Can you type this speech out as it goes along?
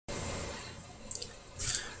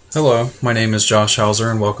Hello, my name is Josh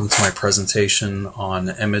Hauser and welcome to my presentation on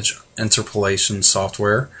image interpolation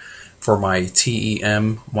software for my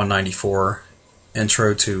TEM 194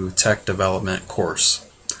 Intro to Tech Development course.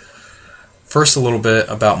 First, a little bit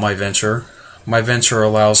about my venture. My venture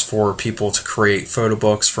allows for people to create photo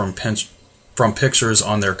books from pictures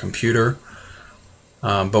on their computer.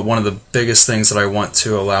 But one of the biggest things that I want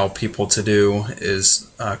to allow people to do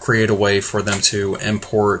is create a way for them to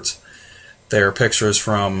import their pictures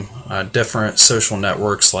from different social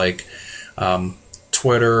networks like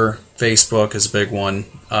Twitter, Facebook is a big one,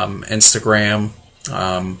 Instagram,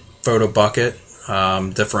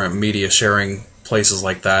 PhotoBucket, different media sharing places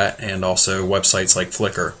like that, and also websites like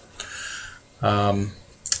Flickr.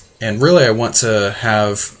 And really I want to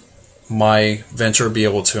have my venture be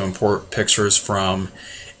able to import pictures from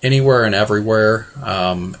anywhere and everywhere,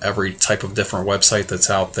 every type of different website that's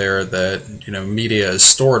out there that media is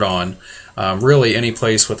stored on. Really any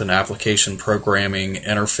place with an application programming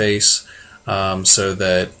interface, so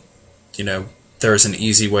that there's an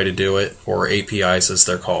easy way to do it, or APIs as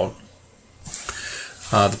they're called.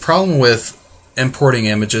 The problem with importing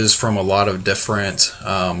images from a lot of different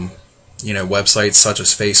websites such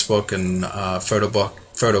as Facebook and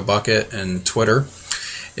PhotoBucket and Twitter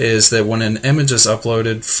is that when an image is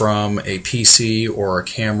uploaded from a PC or a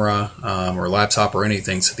camera or laptop or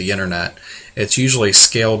anything to the internet, it's usually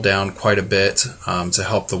scaled down quite a bit to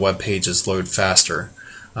help the web pages load faster.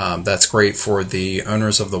 That's great for the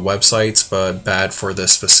owners of the websites, but bad for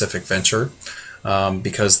this specific venture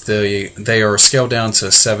because they are scaled down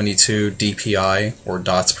to 72 dpi, or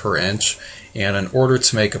dots per inch, and in order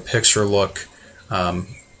to make a picture look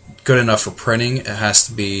good enough for printing, it has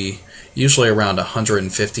to be usually around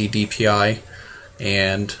 150 dpi,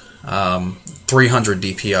 and 300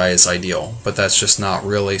 dpi is ideal, but that's just not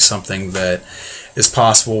really something that is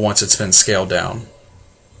possible once it's been scaled down.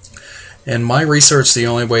 In my research, the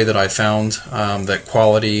only way that I found that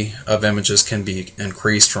quality of images can be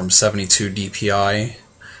increased from 72 dpi,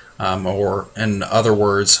 or in other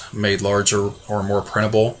words, made larger or more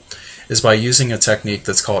printable, is by using a technique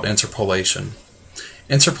that's called interpolation.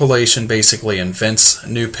 Interpolation basically invents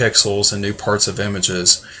new pixels and new parts of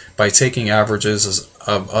images by taking averages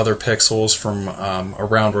of other pixels from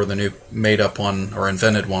around where the new made up one or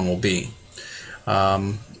invented one will be.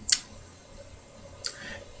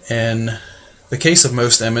 In the case of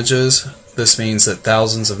most images, this means that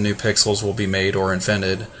thousands of new pixels will be made or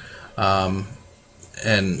invented in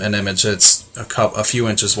an image that's a few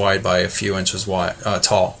inches wide by a few inches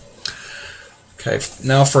tall. Okay,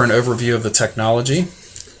 now for an overview of the technology.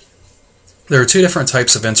 There are two different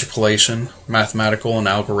types of interpolation, mathematical and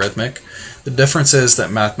algorithmic. The difference is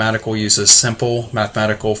that mathematical uses simple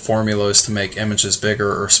mathematical formulas to make images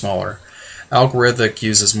bigger or smaller. Algorithmic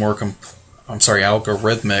uses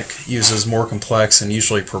more complex and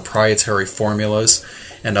usually proprietary formulas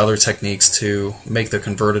and other techniques to make the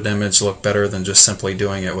converted image look better than just simply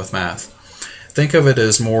doing it with math. Think of it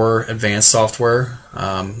as more advanced software.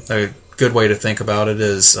 A good way to think about it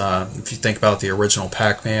is if you think about the original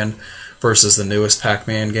Pac-Man versus the newest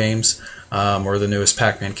Pac-Man games, or the newest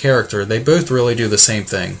Pac-Man character, they both really do the same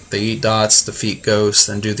thing. They eat dots, defeat ghosts,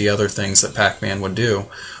 and do the other things that Pac-Man would do.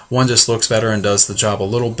 One just looks better and does the job a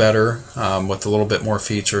little better with a little bit more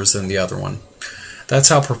features than the other one. That's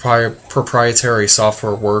how proprietary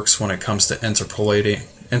software works when it comes to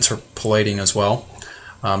interpolating as well.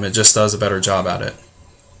 It just does a better job at it.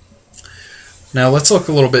 Now let's look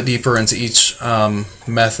a little bit deeper into each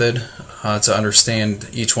method to understand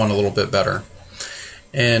each one a little bit better.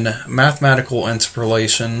 In mathematical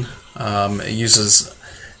interpolation, it uses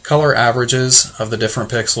color averages of the different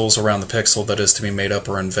pixels around the pixel that is to be made up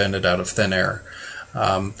or invented out of thin air.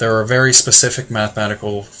 There are very specific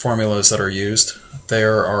mathematical formulas that are used.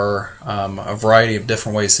 There are a variety of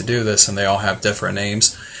different ways to do this, and they all have different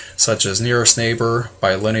names, such as nearest neighbor,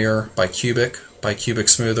 bilinear, bicubic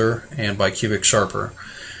smoother, and bicubic sharper.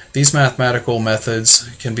 These mathematical methods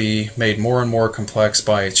can be made more and more complex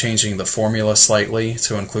by changing the formula slightly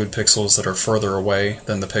to include pixels that are further away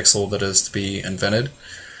than the pixel that is to be invented,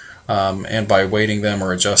 and by weighting them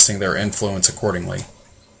or adjusting their influence accordingly.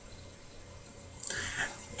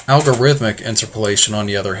 Algorithmic interpolation, on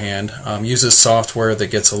the other hand, uses software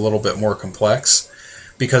that gets a little bit more complex,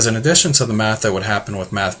 because in addition to the math that would happen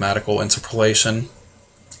with mathematical interpolation,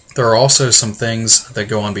 there are also some things that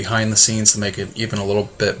go on behind the scenes to make it even a little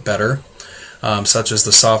bit better, such as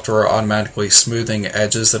the software automatically smoothing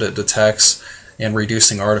edges that it detects and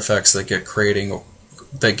reducing artifacts that get created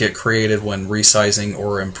when resizing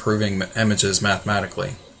or improving images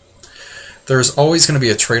mathematically. There's always going to be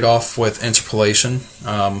a trade-off with interpolation.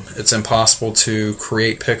 It's impossible to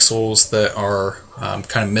create pixels that are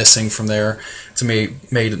kind of missing from there to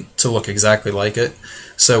made to look exactly like it.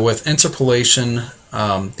 So with interpolation,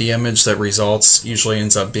 the image that results usually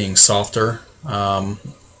ends up being softer, but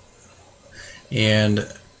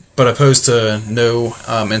opposed to no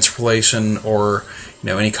interpolation or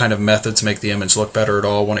any kind of method to make the image look better at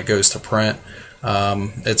all when it goes to print.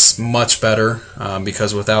 It's much better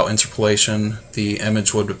because without interpolation the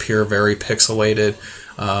image would appear very pixelated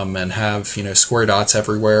and have square dots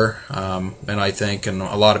everywhere, and I think, and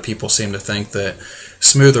a lot of people seem to think, that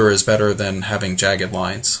smoother is better than having jagged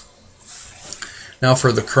lines. Now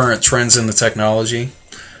for the current trends in the technology.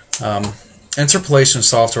 Interpolation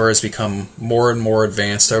software has become more and more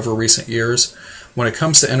advanced over recent years. When it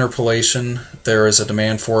comes to interpolation, there is a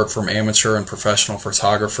demand for it from amateur and professional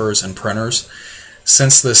photographers and printers.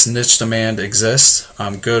 Since this niche demand exists,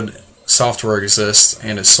 good software exists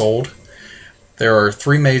and is sold. There are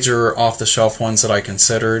 3 major off-the-shelf ones that I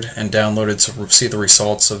considered and downloaded to see the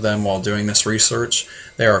results of them while doing this research.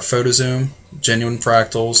 They are PhotoZoom, Genuine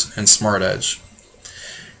Fractals, and SmartEdge.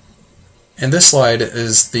 And this slide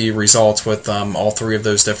is the results with all 3 of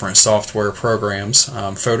those different software programs,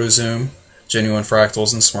 PhotoZoom, Genuine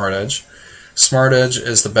Fractals, and SmartEdge. SmartEdge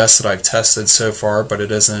is the best that I've tested so far, but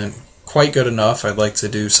it isn't quite good enough. I'd like to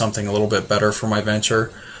do something a little bit better for my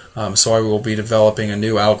venture, so I will be developing a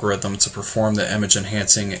new algorithm to perform the image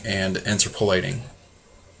enhancing and interpolating.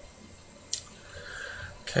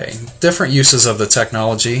 Okay, different uses of the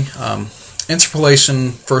technology.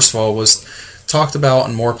 Interpolation, first of all, was talked about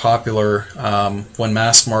and more popular when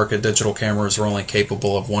mass market digital cameras were only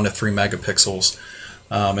capable of 1 to 3 megapixels,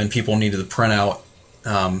 and people needed to print out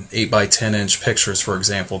 8 by 10 inch pictures, for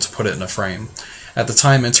example, to put it in a frame. At the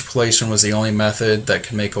time, interpolation was the only method that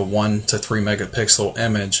could make a 1 to 3 megapixel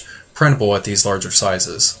image printable at these larger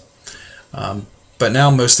sizes. But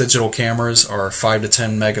now most digital cameras are 5 to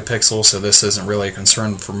 10 megapixels, so this isn't really a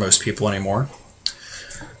concern for most people anymore.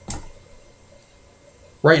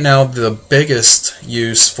 Right now, the biggest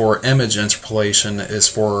use for image interpolation is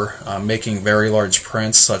for making very large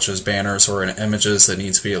prints, such as banners or images that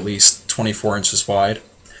need to be at least 24 inches wide.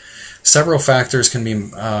 Several factors can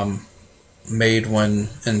be made when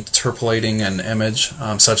interpolating an image,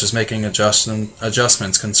 such as making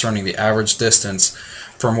adjustments concerning the average distance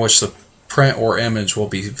from which the print or image will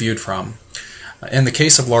be viewed from. In the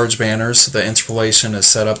case of large banners, the interpolation is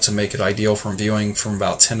set up to make it ideal from viewing from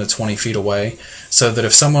about 10 to 20 feet away, so that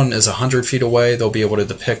if someone is 100 feet away, they'll be able to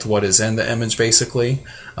depict what is in the image basically,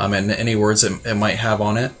 and any words it might have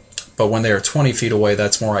on it. But when they are 20 feet away,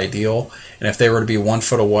 that's more ideal, and if they were to be 1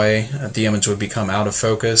 foot away, the image would become out of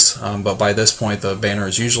focus, but by this point the banner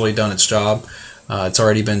has usually done its job. It's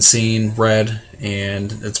already been seen, read,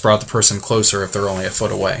 and it's brought the person closer if they're only a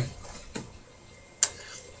foot away.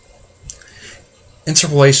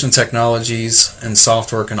 Interpolation technologies and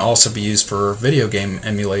software can also be used for video game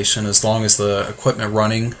emulation as long as the equipment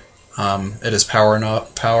running it is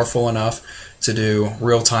powerful enough to do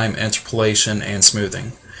real-time interpolation and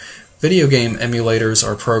smoothing. Video game emulators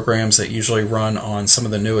are programs that usually run on some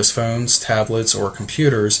of the newest phones, tablets, or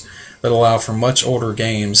computers that allow for much older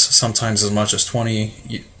games, sometimes as much as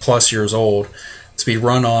 20 plus years old, to be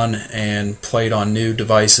run on and played on new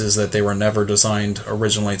devices that they were never designed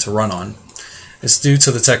originally to run on. It's due to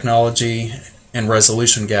the technology and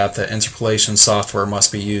resolution gap that interpolation software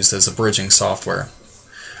must be used as a bridging software.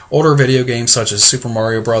 Older video games such as Super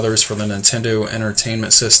Mario Bros. For the Nintendo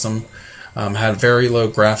Entertainment System had very low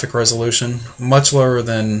graphic resolution, much lower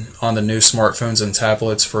than on the new smartphones and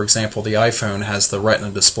tablets. For example, the iPhone has the Retina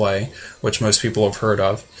display, which most people have heard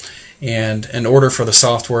of. And in order for the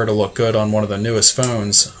software to look good on one of the newest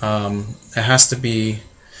phones, it has to be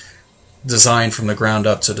designed from the ground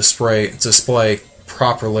up to display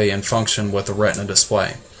properly and function with the Retina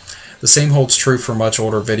display. The same holds true for much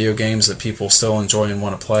older video games that people still enjoy and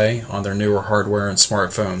want to play on their newer hardware and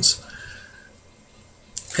smartphones.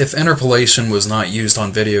 If interpolation was not used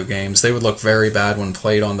on video games, they would look very bad when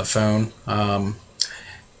played on the phone.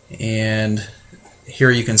 And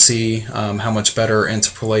here you can see how much better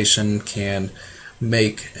interpolation can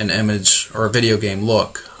make an image or a video game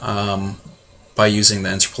look by using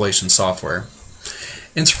the interpolation software.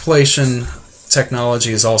 Interpolation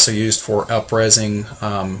technology is also used for up-resing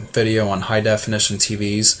video on high-definition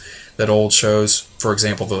TVs that old shows, for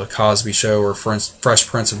example the Cosby Show or Fresh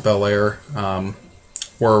Prince of Bel-Air,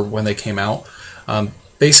 were when they came out.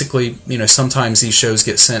 Basically, sometimes these shows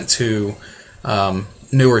get sent to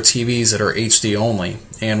newer TVs that are HD only,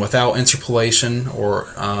 and without interpolation or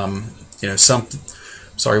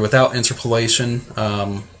without interpolation,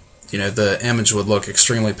 the image would look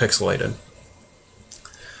extremely pixelated.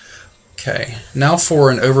 Okay, now for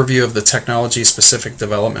an overview of the technology-specific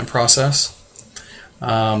development process.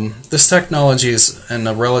 This technology is in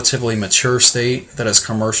a relatively mature state that is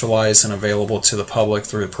commercialized and available to the public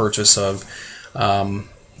through purchase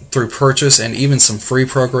and even some free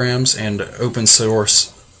programs and open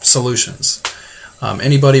source solutions.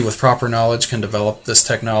 Anybody with proper knowledge can develop this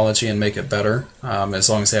technology and make it better, as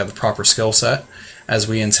long as they have the proper skill set, as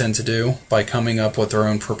we intend to do by coming up with their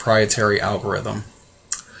own proprietary algorithm.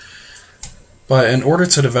 But in order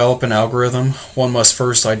to develop an algorithm, one must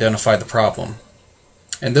first identify the problem.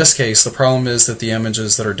 In this case, the problem is that the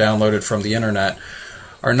images that are downloaded from the internet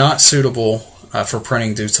are not suitable for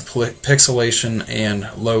printing due to pixelation and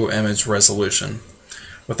low image resolution,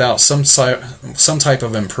 without some type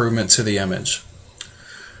of improvement to the image.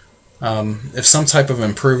 If some type of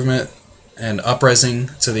improvement and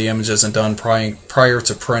upresing to the image isn't done prior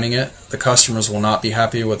to printing it, the customers will not be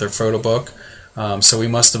happy with their photo book. So we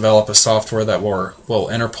must develop a software that will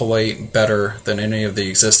interpolate better than any of the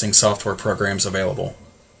existing software programs available.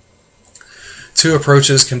 Two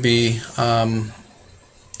approaches can be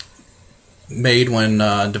made when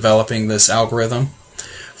developing this algorithm.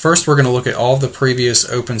 First, we're going to look at all the previous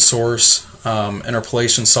open source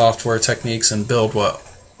interpolation software techniques and build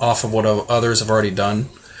off of what others have already done.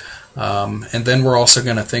 And then we're also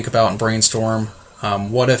going to think about and brainstorm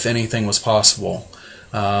what, if anything, was possible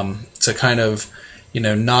to kind of,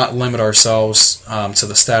 not limit ourselves to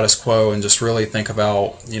the status quo and just really think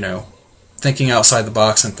about, thinking outside the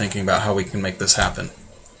box and thinking about how we can make this happen.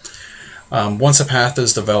 Once a path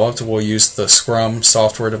is developed, we'll use the Scrum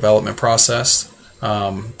software development process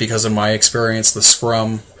because in my experience, the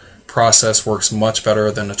Scrum process works much better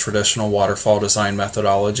than a traditional waterfall design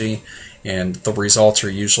methodology, and the results are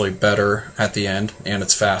usually better at the end, and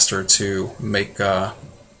it's faster to make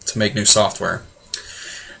new software.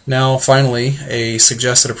 Now, finally, a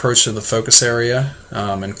suggested approach to the focus area,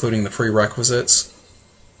 including the prerequisites.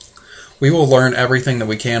 We will learn everything that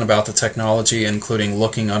we can about the technology, including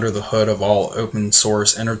looking under the hood of all open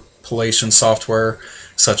source interpolation software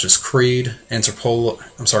such as Creed, Interpolate,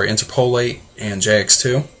 and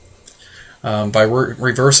JX2. By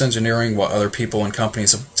reverse engineering what other people and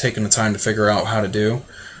companies have taken the time to figure out how to do,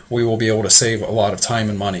 we will be able to save a lot of time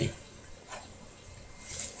and money.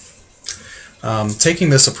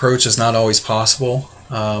 Taking this approach is not always possible,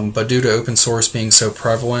 but due to open source being so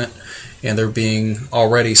prevalent and there being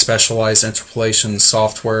already specialized interpolation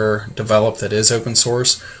software developed that is open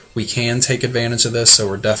source, we can take advantage of this, so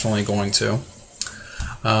we're definitely going to.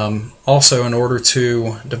 Also, in order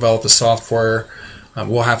to develop the software,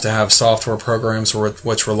 we'll have to have software programs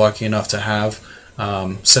which we're lucky enough to have.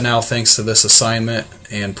 So now, thanks to this assignment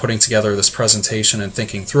and putting together this presentation and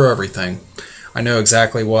thinking through everything, I know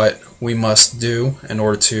exactly what we must do in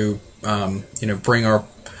order to bring our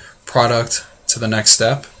product to the next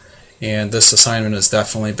step, and this assignment has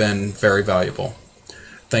definitely been very valuable.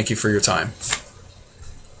 Thank you for your time.